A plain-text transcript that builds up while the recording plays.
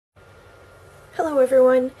Hello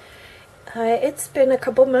everyone. It's been a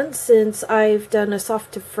couple months since I've done a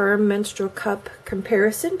soft to firm menstrual cup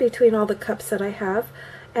comparison between all the cups that I have,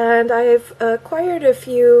 and I've acquired a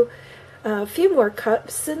few more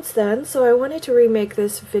cups since then, so I wanted to remake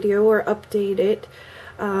this video or update it.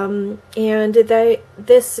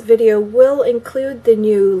 This video will include the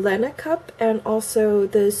new Lena Cup and also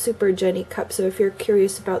the Super Jennie Cup, so if you're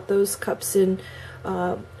curious about those cups and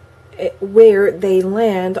where they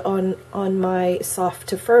land on my soft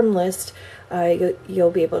to firm list, you'll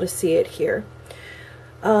be able to see it here.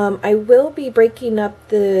 I will be breaking up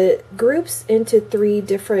the groups into 3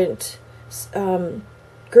 different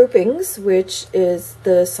groupings, which is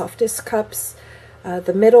the softest cups,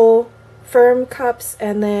 the middle firm cups,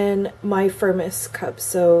 and then my firmest cups.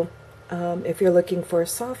 So if you're looking for a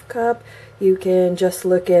soft cup, you can just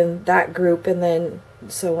look in that group, and then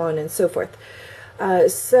so on and so forth.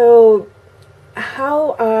 So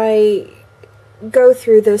how I go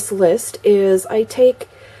through this list is I take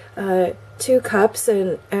 2 cups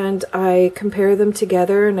and I compare them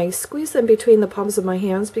together, and I squeeze them between the palms of my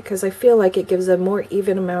hands because I feel like it gives a more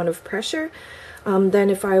even amount of pressure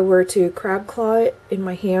than if I were to crab claw it in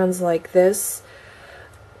my hands like this.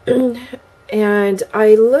 And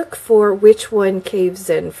I look for which one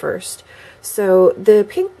caves in first. So the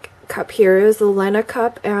pink cup here is the Lena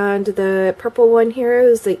Cup, and the purple one here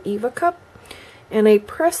is the EvaCup, and I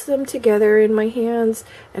press them together in my hands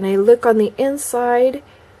and I look on the inside,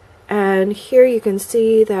 and here you can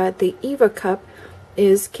see that the EvaCup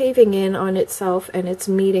is caving in on itself and it's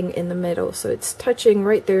meeting in the middle, so it's touching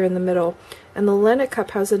right there in the middle, and the Lena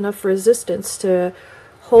Cup has enough resistance to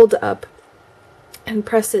hold up and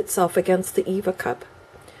press itself against the EvaCup.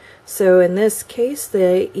 So in this case,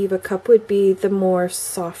 the EvaCup would be the more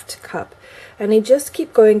soft cup. And I just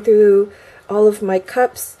keep going through all of my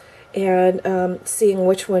cups and seeing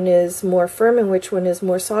which one is more firm and which one is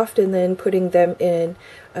more soft, and then putting them in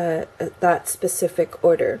that specific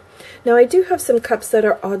order. Now I do have some cups that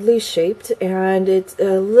are oddly shaped, and it's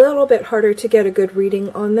a little bit harder to get a good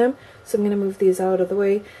reading on them. So I'm going to move these out of the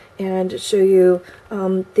way and show you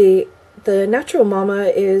the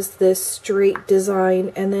NaturalMamma is this straight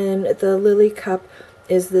design, and then the Lily Cup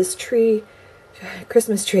is this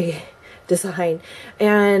Christmas tree design.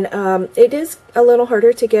 And it is a little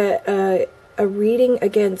harder to get a reading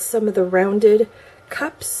against some of the rounded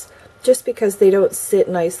cups just because they don't sit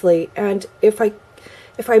nicely. And if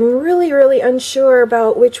I'm really unsure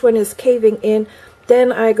about which one is caving in,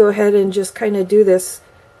 then I go ahead and just kind of do this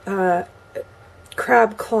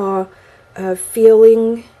crab claw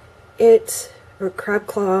feeling it, or crab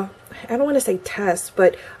claw, I don't want to say test,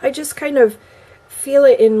 but I just kind of feel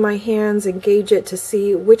it in my hands and gauge it to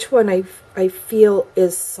see which one I feel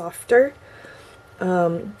is softer,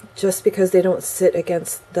 just because they don't sit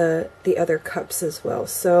against the other cups as well.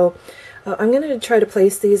 So I'm going to try to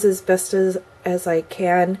place these as best as I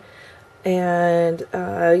can, and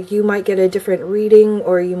you might get a different reading,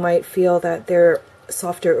 or you might feel that they're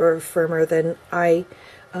softer or firmer than I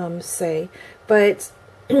say. But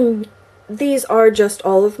these are just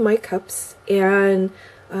all of my cups, and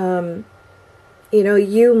you know,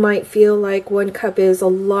 you might feel like one cup is a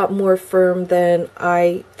lot more firm than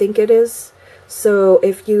I think it is. So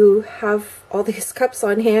if you have all these cups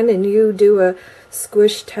on hand and you do a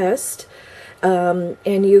squish test, and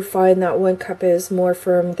you find that one cup is more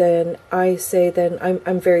firm than I say, then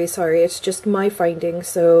I'm very sorry. It's just my finding,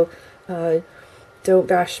 so don't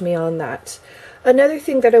bash me on that. Another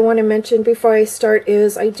thing that I want to mention before I start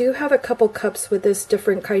is I do have a couple cups with this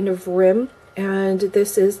different kind of rim, and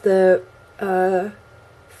this is the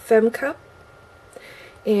FemmeCup,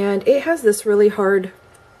 and it has this really hard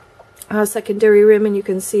secondary rim, and you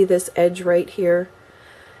can see this edge right here,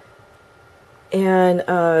 and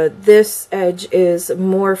this edge is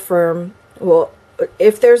more firm. Well,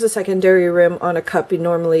 if there's a secondary rim on a cup,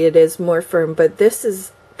 normally it is more firm, but this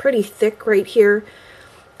is pretty thick right here.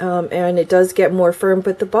 And it does get more firm,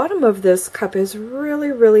 but the bottom of this cup is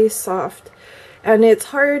really soft, and it's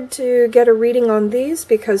hard to get a reading on these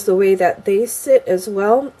because the way that they sit as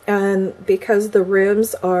well, and because the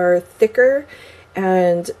rims are thicker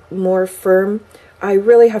and more firm, I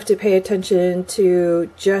really have to pay attention to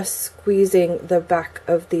just squeezing the back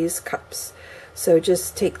of these cups. So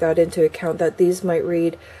just take that into account, that these might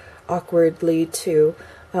read awkwardly too.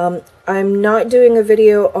 I'm not doing a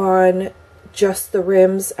video on just the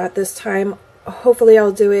rims at this time. Hopefully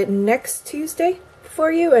I'll do it next Tuesday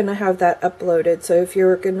for you, and I have that uploaded. So if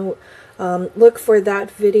you're going to look for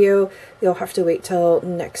that video, you'll have to wait till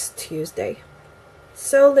next Tuesday.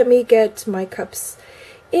 So let me get my cups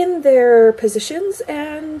in their positions,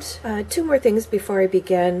 and 2 more things before I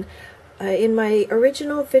begin. In my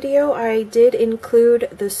original video, I did include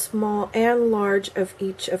the small and large of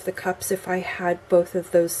each of the cups if I had both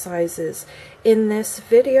of those sizes. In this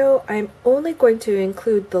video, I'm only going to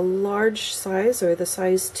include the large size, or the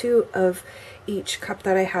size 2 of each cup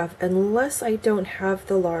that I have. Unless I don't have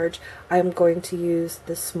the large, I'm going to use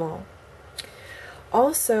the small.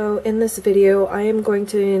 Also, in this video, I am going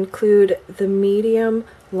to include the medium,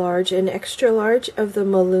 large, and extra large of the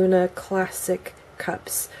MeLuna classic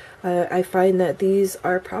cups. I find that these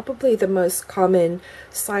are probably the most common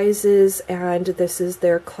sizes, and this is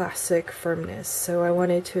their classic firmness. So I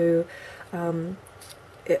wanted to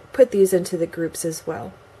put these into the groups as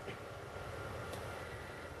well.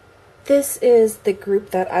 This is the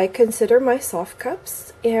group that I consider my soft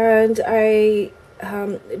cups, and I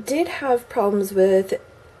did have problems with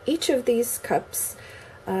each of these cups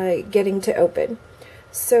getting to open.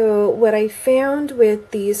 So what I found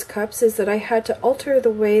with these cups is that I had to alter the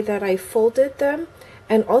way that I folded them,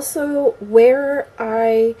 and also where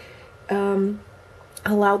I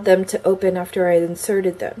allowed them to open after I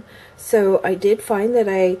inserted them. So I did find that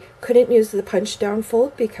I couldn't use the punch down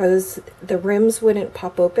fold because the rims wouldn't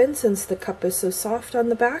pop open since the cup is so soft on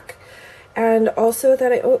the back, and also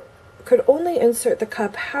that I could only insert the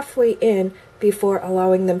cup halfway in before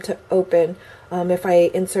allowing them to open. If I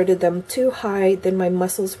inserted them too high, then my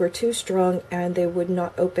muscles were too strong and they would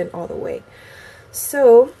not open all the way.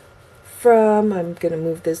 So I'm going to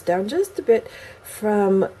move this down just a bit,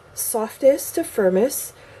 from softest to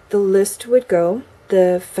firmest, the list would go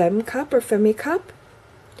the FemmeCup or FemmeCup.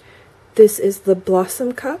 This is the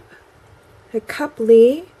Blossom Cup, the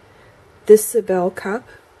CupLee, the Silky Cup,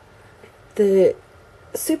 the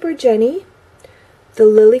Super Jennie, the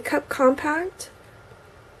Lily Cup Compact,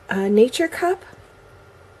 Naturcup,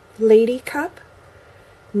 Lady Cup,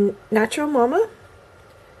 NaturalMamma,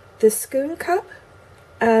 the Sckoon Cup,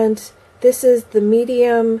 and this is the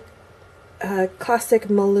medium classic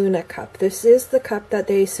MeLuna cup. This is the cup that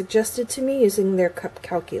they suggested to me using their cup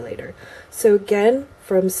calculator. So again,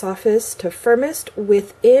 from softest to firmest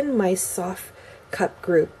within my soft cup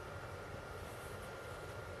group.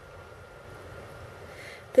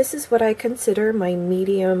 This is what I consider my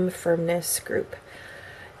medium firmness group.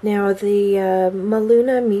 Now the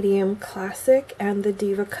MeLuna Medium Classic and the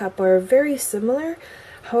Diva Cup are very similar.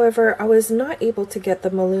 However, I was not able to get the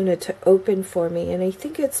MeLuna to open for me, and I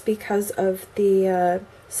think it's because of the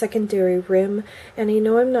secondary rim. And I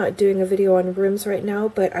know I'm not doing a video on rims right now,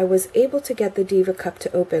 but I was able to get the Diva Cup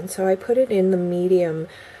to open, so I put it in the medium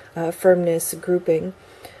firmness grouping,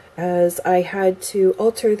 as I had to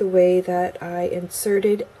alter the way that I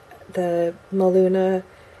inserted the MeLuna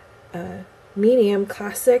Medium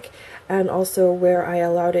Classic, and also where I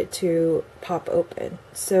allowed it to pop open.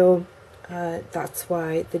 So that's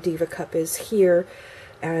why the Diva Cup is here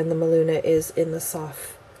and the MeLuna is in the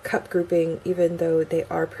soft cup grouping, even though they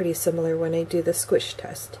are pretty similar when I do the squish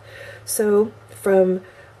test. So from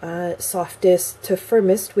softest to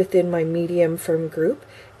firmest within my medium firm group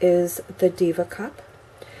is the Diva Cup,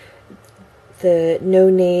 the No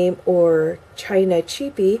Name or China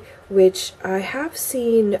Cheapy, which I have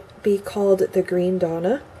seen be called the Green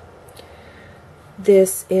Donna.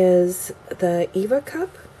 This is the EvaCup,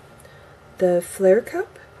 the Fleur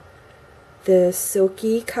Cup, the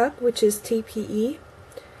Silky Cup, which is TPE,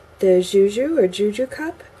 the Juju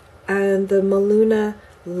Cup, and the MeLuna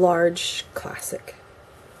Large Classic.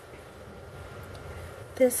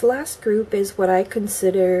 This last group is what I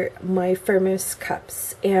consider my firmest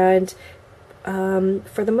cups, and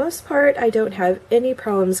for the most part, I don't have any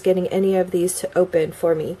problems getting any of these to open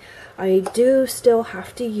for me. I do still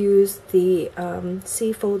have to use the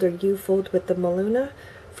C fold or U fold with the MeLuna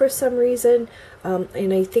for some reason,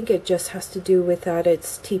 and I think it just has to do with that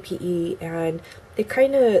it's TPE, and it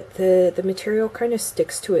kind of, the material kind of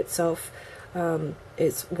sticks to itself,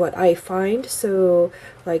 is what I find. So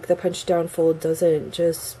like the punch down fold doesn't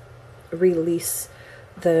just release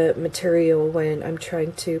the material when I'm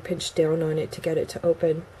trying to pinch down on it to get it to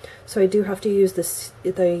open. So I do have to use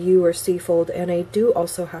the U or C fold, and I do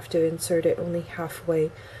also have to insert it only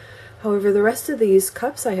halfway. However, the rest of these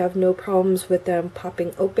cups, I have no problems with them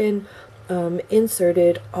popping open,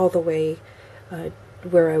 inserted all the way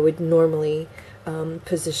where I would normally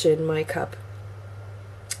position my cup.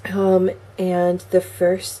 And the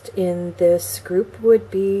first in this group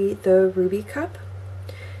would be the Ruby Cup.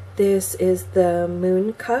 This is the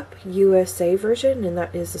Moon Cup USA version, and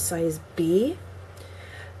that is a size B.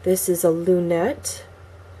 This is a Lunette.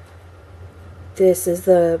 This is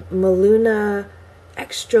the MeLuna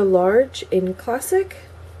Extra Large in Classic.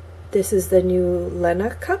 This is the new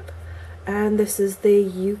Lena Cup. And this is the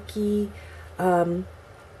Yuuki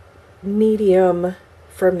medium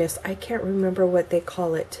firmness. I can't remember what they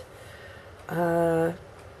call it.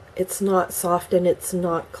 It's not soft and it's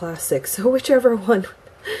not classic, so whichever one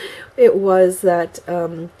it was that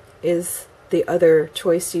is the other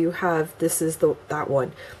choice you have, this is that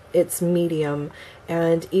one. It's medium,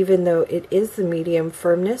 and even though it is the medium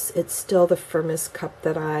firmness, it's still the firmest cup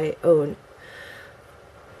that I own.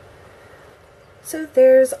 So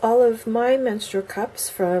there's all of my menstrual cups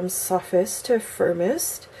from softest to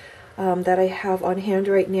firmest that I have on hand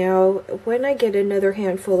right now. When I get another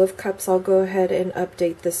handful of cups, I'll go ahead and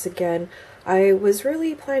update this again. I was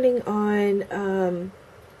really planning on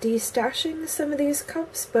destashing some of these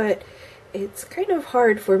cups, but it's kind of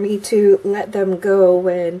hard for me to let them go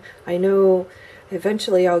when I know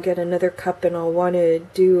eventually I'll get another cup and I'll want to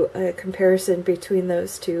do a comparison between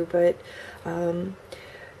those two. But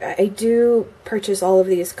I do purchase all of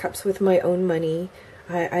these cups with my own money.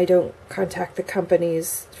 I don't contact the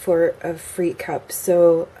companies for a free cup,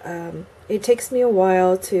 so it takes me a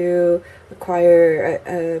while to acquire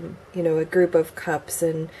a group of cups,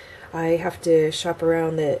 and I have to shop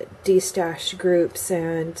around the destash groups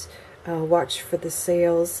and watch for the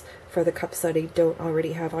sales for the cups that I don't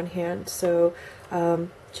already have on hand. So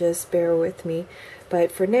just bear with me.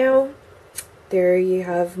 But for now, there you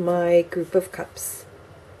have my group of cups.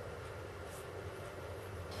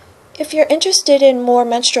 If you're interested in more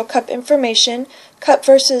menstrual cup information, cup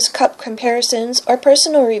versus cup comparisons, or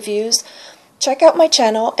personal reviews, check out my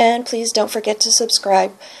channel and please don't forget to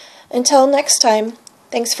subscribe. Until next time,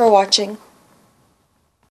 thanks for watching.